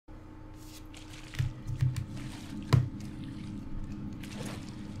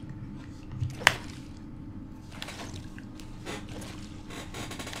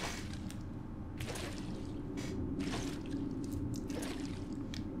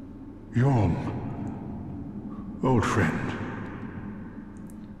Yhorm, old friend.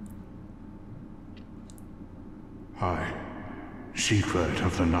 I, Siegward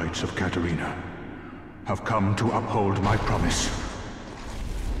of the Knights of Catarina, have come to uphold my promise.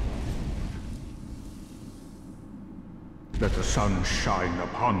 Let the sun shine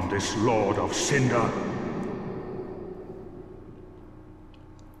upon this Lord of Cinder.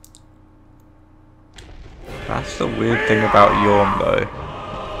 That's the weird thing about Yhorm though.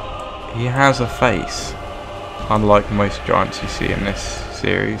 He has a face, unlike most giants you see in this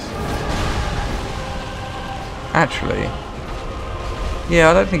series. Actually, yeah,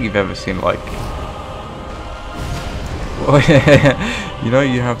 I don't think you've ever seen like... you know,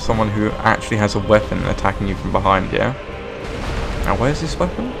 you have someone who actually has a weapon attacking you from behind, yeah? Now where's this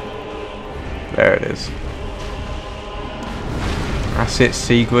weapon? There it is. That's it,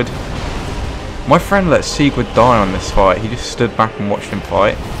 Siegward. My friend let Siegward die on this fight. He just stood back and watched him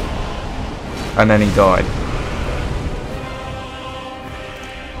fight. And then he died.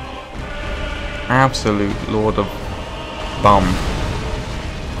 Absolute Lord of Bum.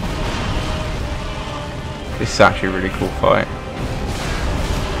 This is actually a really cool fight.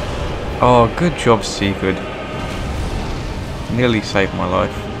 Oh, good job, Siegward. Nearly saved my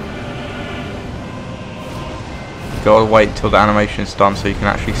life. Gotta wait till the animation's done so you can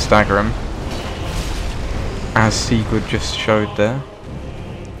actually stagger him. As Siegward just showed there.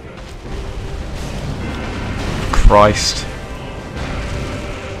 Christ.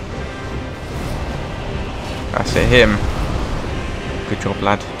 That's it, him. Good job,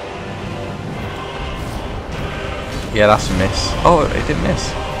 lad. Yeah, that's a miss. Oh, it didn't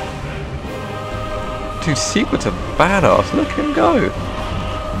miss. Dude, Siegward's a badass. Look at him go.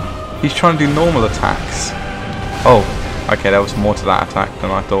 He's trying to do normal attacks. Oh, okay, there was more to that attack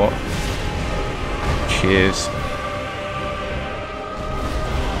than I thought. Cheers.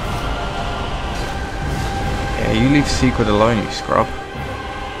 Yeah, you leave Siegward alone, you scrub.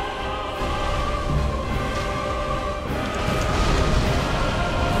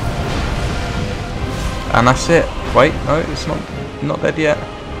 And that's it. Wait, no, it's not dead yet.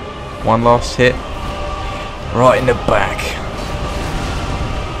 One last hit. Right in the back.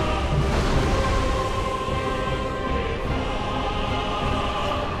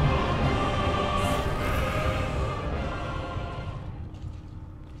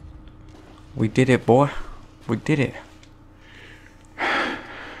 We did it, boy. We did it.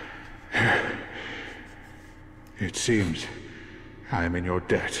 It seems I am in your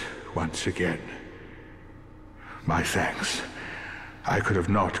debt once again. My thanks. I could have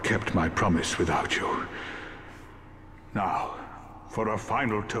not kept my promise without you. Now, for a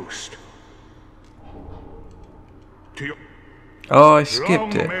final toast. To you. Oh, I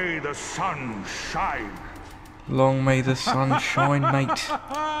skipped it. Long may the sun shine. Long may the sun shine, mate.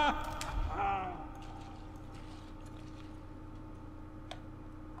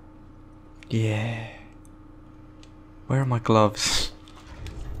 Yeah. Where are my gloves?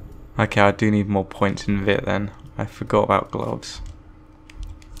 Okay, I do need more points in Vit then. I forgot about gloves.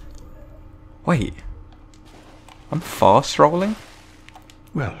 Wait. I'm fast rolling?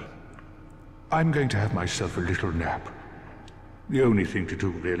 Well, I'm going to have myself a little nap. The only thing to do,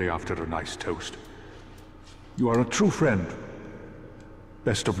 really, after a nice toast. You are a true friend.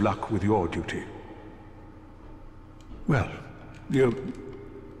 Best of luck with your duty. Well, you...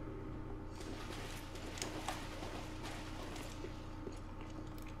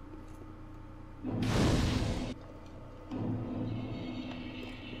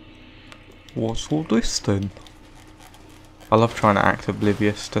 What's all this then? I love trying to act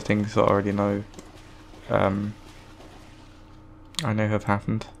oblivious to things that I already know. I know have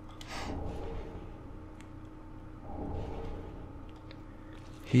happened.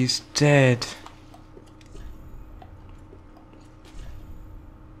 He's dead.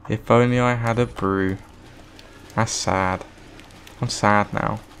 If only I had a brew. That's sad. I'm sad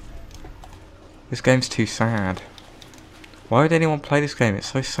now. This game's too sad. Why would anyone play this game?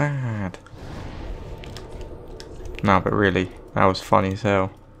 It's so sad. Nah, but really, that was funny as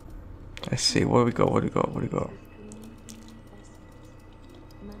hell. Let's see, what do we got, what do we got, what do we got?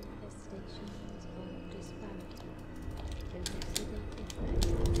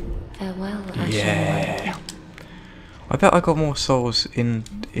 Yeah. I bet I got more souls in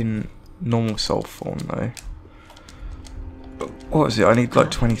normal soul form though. What is it? I need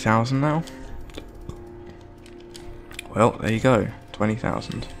like 20,000 now. Well, there you go,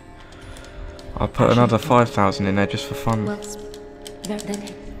 20,000. I'll put another 5,000 in there just for fun.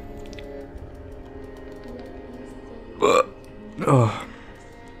 Oh.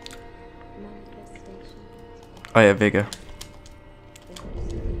 Oh yeah, vigor.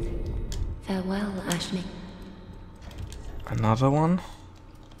 Farewell, Ashmi. Another one?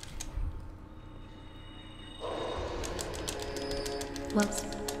 Was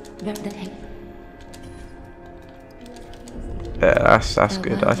Verdahay. Yeah, that's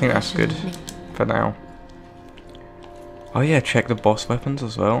good. I think that's good for now. Oh yeah, check the boss weapons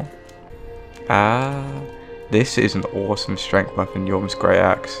as well. Ah, this is an awesome strength weapon, Yhorm's Great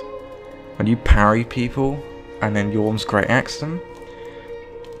Axe. When you parry people and then Yhorm's Great Axe them,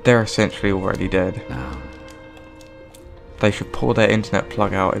 they're essentially already dead. Now, They should pull their internet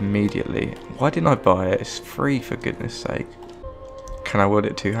plug out immediately. Why didn't I buy it? It's free, for goodness sake. Can I wield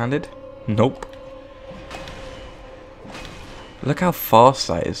it two-handed? Nope. Look how fast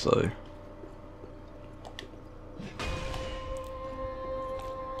that is though.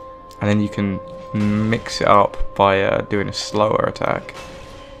 And then you can mix it up by doing a slower attack.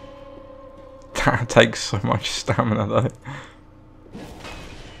 That takes so much stamina though.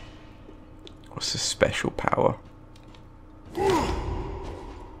 What's the special power?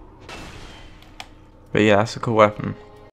 But yeah, that's a cool weapon.